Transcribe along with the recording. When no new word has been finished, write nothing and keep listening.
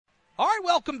All right,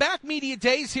 welcome back. Media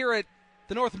Days here at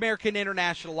the North American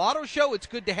International Auto Show. It's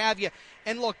good to have you.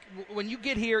 And look, when you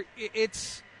get here,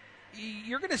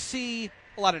 you're going to see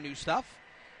a lot of new stuff.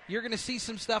 You're going to see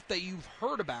some stuff that you've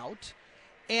heard about.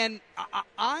 And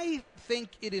I think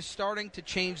it is starting to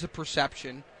change the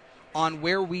perception on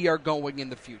where we are going in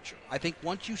the future. I think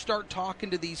once you start talking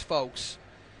to these folks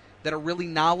that are really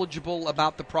knowledgeable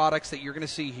about the products that you're going to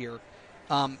see here,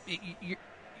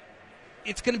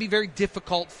 it's going to be very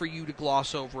difficult for you to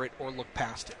gloss over it or look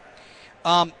past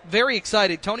it. Very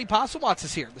excited. Tony Posawatz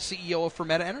is here, the CEO of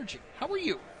Fermata Energy. How are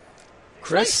you?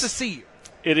 Chris, it's nice to see you.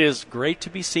 It is great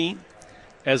to be seen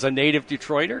as a native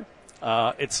Detroiter.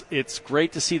 It's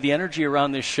great to see the energy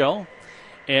around this show.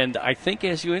 And I think,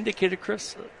 as you indicated,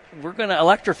 Chris, we're going to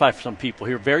electrify some people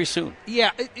here very soon. Yeah.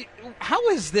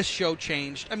 How has this show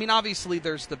changed? I mean, obviously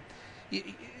there's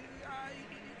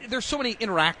there's so many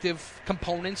interactive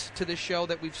components to this show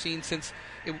that we've seen since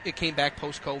it came back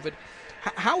post-COVID.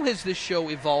 How has this show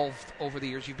evolved over the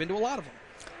years? You've been to a lot of them.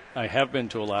 I have been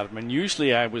to a lot of them, and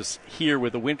usually I was here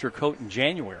with a winter coat in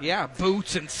January. Yeah,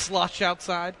 boots and slush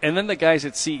outside. And then the guys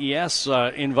at CES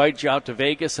invite you out to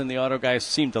Vegas, and the auto guys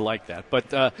seem to like that. But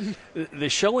the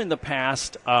show in the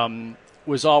past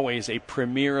was always a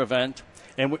premier event.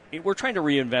 And we're trying to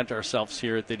reinvent ourselves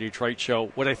here at the Detroit show.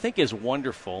 What I think is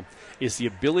wonderful is the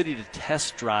ability to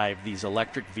test drive these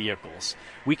electric vehicles.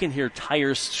 We can hear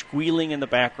tires squealing in the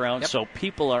background, so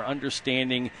people are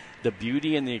understanding the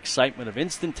beauty and the excitement of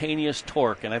instantaneous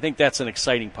torque, and I think that's an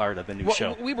exciting part of the new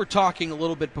show. We were talking a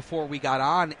little bit before we got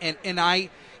on, and I,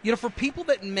 for people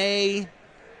that may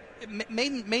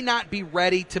not be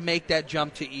ready to make that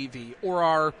jump to EV or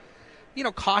are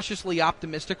cautiously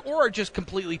optimistic or are just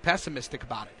completely pessimistic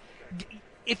about it.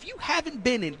 If you haven't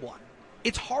been in one,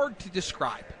 it's hard to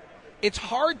describe. It's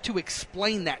hard to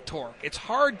explain that torque. It's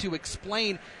hard to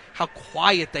explain how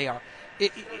quiet they are.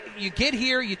 You get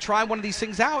here, you try one of these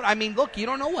things out. I mean, look, you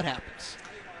don't know what happens.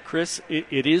 Chris,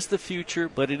 it is the future,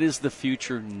 but it is the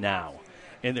future now.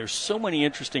 And there's so many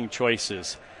interesting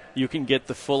choices. You can get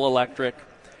the full electric.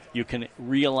 You can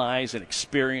realize and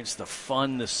experience the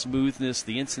fun, the smoothness,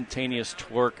 the instantaneous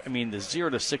torque. I mean, the 0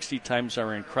 to 60 times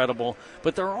are incredible.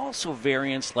 But there are also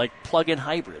variants like plug-in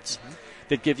hybrids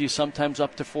that give you sometimes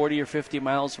up to 40 or 50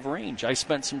 miles of range. I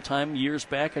spent some time years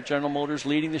back at General Motors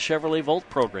leading the Chevrolet Volt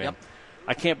program. Yep.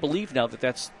 I can't believe now that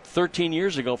that's 13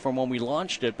 years ago from when we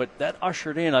launched it, but that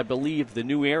ushered in, I believe, the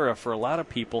new era for a lot of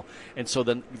people. And so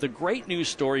the great news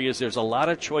story is there's a lot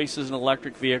of choices in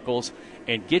electric vehicles,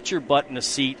 and get your butt in a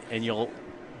seat and you'll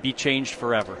be changed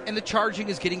forever. And the charging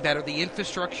is getting better. The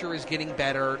infrastructure is getting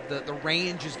better. The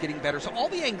range is getting better. So all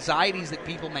the anxieties that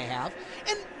people may have,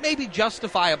 and maybe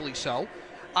justifiably so,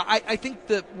 I think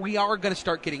that we are going to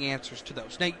start getting answers to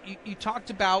those. Now, you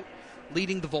talked about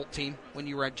leading the Volt team when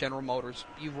you were at General Motors.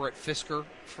 You were at Fisker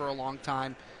for a long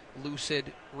time,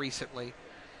 Lucid recently.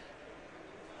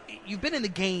 You've been in the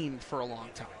game for a long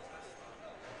time.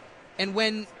 And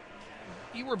when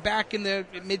you were back in the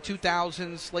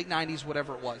mid-2000s, late 90s,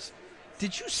 whatever it was,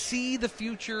 did you see the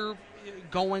future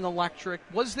going electric?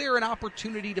 Was there an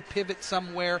opportunity to pivot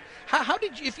somewhere? How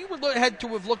did you, if you had to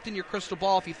have looked in your crystal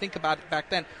ball, if you think about it back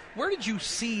then, where did you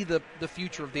see the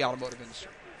future of the automotive industry?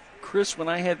 Chris, when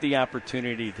I had the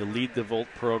opportunity to lead the Volt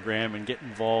program and get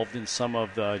involved in some of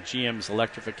the GM's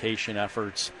electrification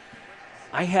efforts,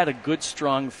 I had a good,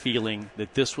 strong feeling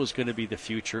that this was going to be the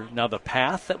future. Now, the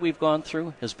path that we've gone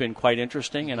through has been quite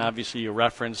interesting, and obviously you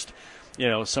referenced,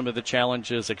 some of the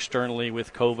challenges externally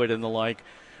with COVID and the like.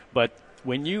 But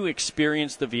when you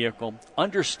experience the vehicle,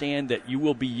 understand that you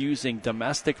will be using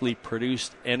domestically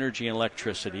produced energy and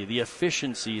electricity, the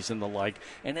efficiencies and the like.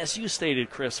 And as you stated,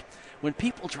 Chris, when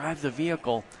people drive the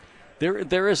vehicle,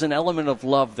 there is an element of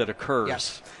love that occurs.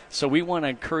 Yes. So we want to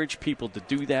encourage people to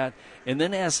do that. And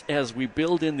then as we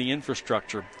build in the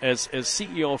infrastructure, as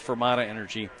CEO of Fermata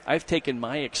Energy, I've taken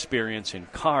my experience in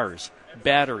cars,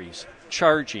 batteries,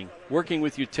 charging, working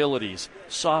with utilities,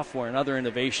 software, and other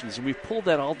innovations, and we've pulled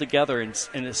that all together and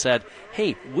it said,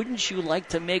 hey, wouldn't you like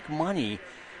to make money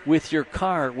with your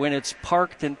car when it's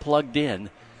parked and plugged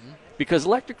in? Because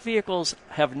electric vehicles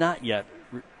have not yet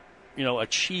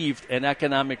achieved an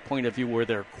economic point of view where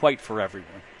they're quite for everyone.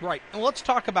 Right. And let's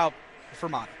talk about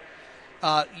Fermata.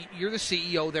 You're the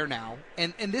CEO there now,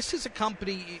 and this is a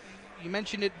company, you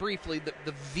mentioned it briefly,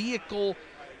 the vehicle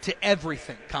to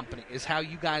everything company is how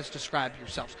you guys describe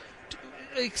yourselves.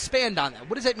 Expand on that.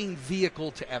 What does that mean, vehicle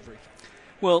to everything?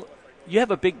 Well, you have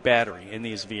a big battery in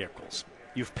these vehicles.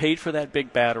 You've paid for that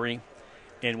big battery,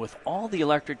 and with all the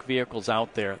electric vehicles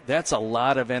out there, that's a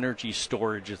lot of energy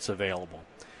storage that's available.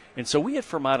 And so we at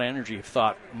Fermata Energy have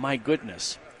thought, my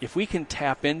goodness, if we can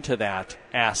tap into that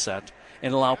asset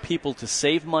and allow people to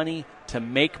save money, to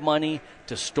make money,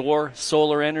 to store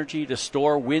solar energy, to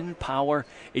store wind power,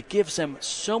 it gives them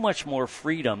so much more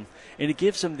freedom, and it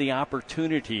gives them the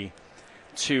opportunity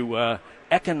to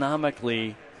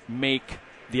economically make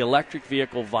the electric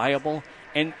vehicle viable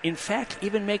and, in fact,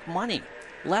 even make money.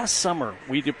 Last summer,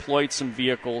 we deployed some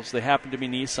vehicles. They happened to be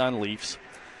Nissan Leafs.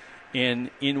 In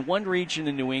one region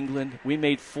in New England, we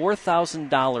made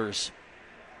 $4,000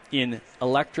 in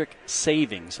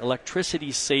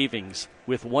electricity savings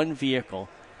with one vehicle.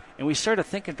 And we started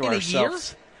thinking to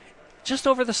ourselves, just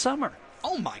over the summer.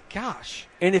 Oh, my gosh.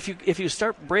 And if you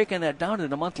start breaking that down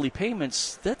into monthly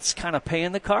payments, that's kind of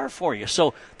paying the car for you.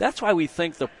 So that's why we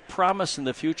think the promise in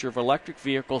the future of electric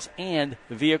vehicles and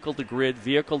vehicle-to-grid,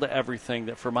 vehicle-to-everything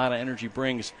that Fermata Energy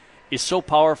brings is so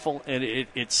powerful, and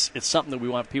it's something that we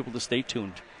want people to stay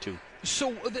tuned to.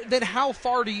 So then how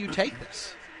far do you take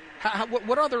this?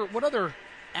 What other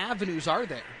avenues are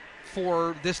there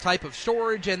for this type of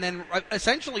storage and then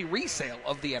essentially resale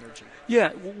of the energy? Yeah,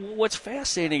 what's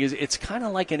fascinating is it's kind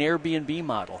of like an Airbnb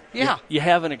model. Yeah. You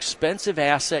have an expensive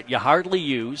asset you hardly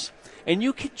use, and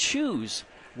you can choose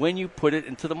when you put it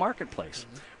into the marketplace.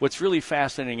 Mm-hmm. What's really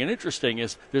fascinating and interesting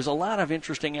is there's a lot of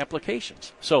interesting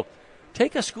applications. So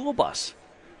take a school bus.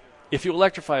 If you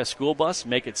electrify a school bus,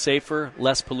 make it safer,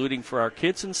 less polluting for our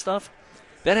kids and stuff,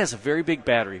 that has a very big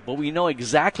battery. But we know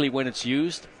exactly when it's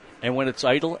used and when it's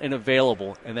idle and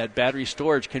available, and that battery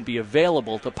storage can be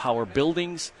available to power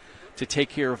buildings, to take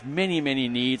care of many, many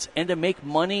needs, and to make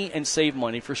money and save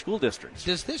money for school districts.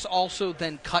 Does this also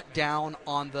then cut down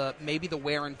on maybe the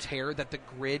wear and tear that the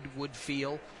grid would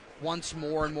feel once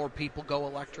more and more people go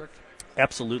electric?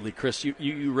 Absolutely, Chris.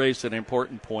 You raised an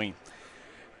important point.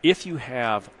 If you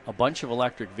have a bunch of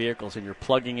electric vehicles and you're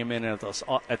plugging them in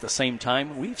at the same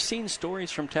time, we've seen stories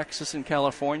from Texas and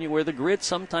California where the grid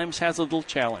sometimes has a little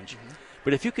challenge. Mm-hmm.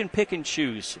 But if you can pick and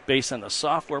choose based on the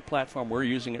software platform we're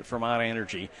using at Fermata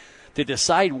Energy to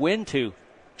decide when to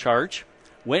charge,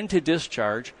 when to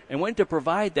discharge, and when to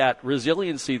provide that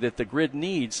resiliency that the grid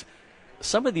needs,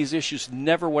 some of these issues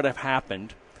never would have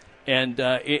happened. And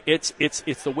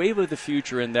it's the wave of the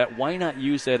future in that why not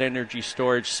use that energy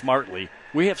storage smartly?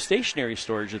 We have stationary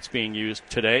storage that's being used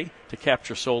today to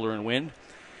capture solar and wind.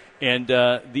 And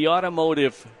the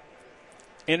automotive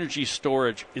energy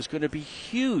storage is going to be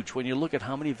huge when you look at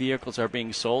how many vehicles are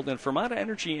being sold. And Fermata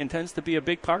Energy intends to be a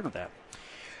big part of that.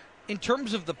 In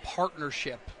terms of the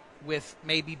partnership with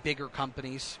maybe bigger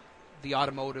companies, the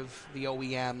automotive, the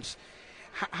OEMs,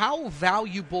 how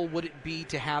valuable would it be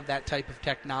to have that type of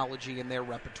technology in their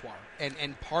repertoire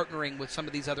and partnering with some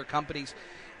of these other companies?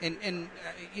 And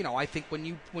I think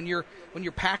when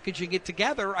you're packaging it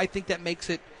together, I think that makes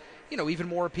it, even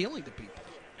more appealing to people.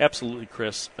 Absolutely,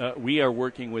 Chris. We are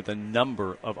working with a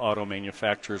number of auto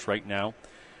manufacturers right now.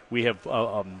 We have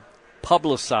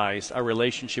publicized our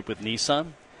relationship with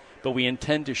Nissan, but we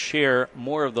intend to share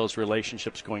more of those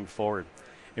relationships going forward.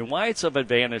 And why it's of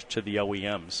advantage to the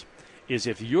OEMs is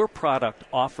if your product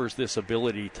offers this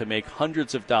ability to make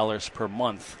hundreds of dollars per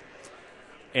month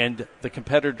and the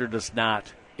competitor does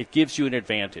not, it gives you an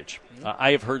advantage.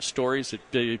 I have heard stories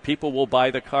that people will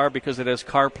buy the car because it has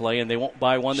CarPlay and they won't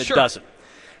buy one that doesn't.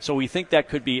 So we think that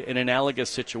could be an analogous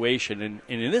situation. And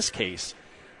in this case,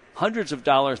 hundreds of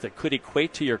dollars that could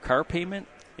equate to your car payment,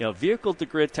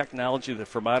 vehicle-to-grid technology that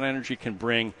Fermata Energy can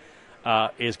bring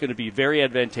is going to be very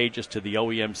advantageous to the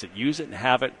OEMs that use it and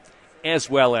have it, as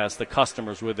well as the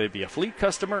customers, whether they be a fleet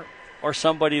customer or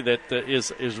somebody that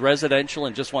is residential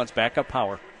and just wants backup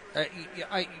power.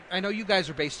 I know you guys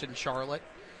are based in Charlotte,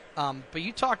 but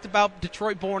you talked about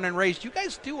Detroit born and raised. You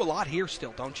guys do a lot here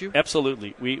still, don't you?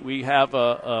 Absolutely. We have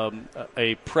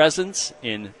a presence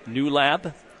in New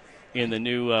Lab, in the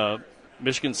new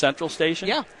Michigan Central station.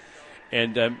 Yeah.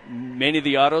 And many of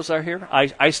the autos are here.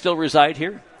 I still reside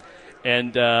here.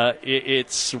 And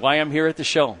it's why I'm here at the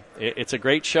show. It's a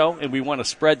great show, and we want to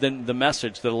spread the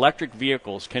message that electric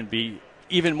vehicles can be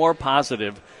even more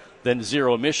positive than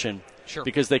zero emission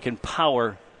because they can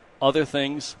power other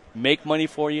things, make money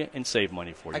for you, and save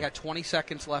money for you. I got 20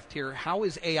 seconds left here. How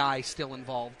is AI still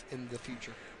involved in the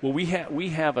future? Well, we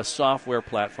have a software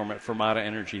platform at Fermata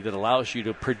Energy that allows you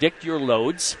to predict your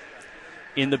loads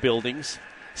in the buildings,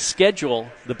 schedule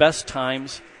the best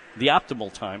times, the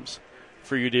optimal times,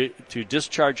 for you to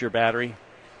discharge your battery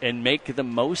and make the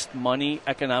most money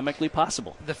economically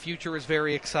possible. The future is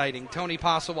very exciting. Tony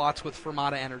Posawatz with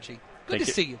Fermata Energy. Good to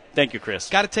see you. Thank you, Chris.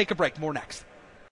 Got to take a break. More next.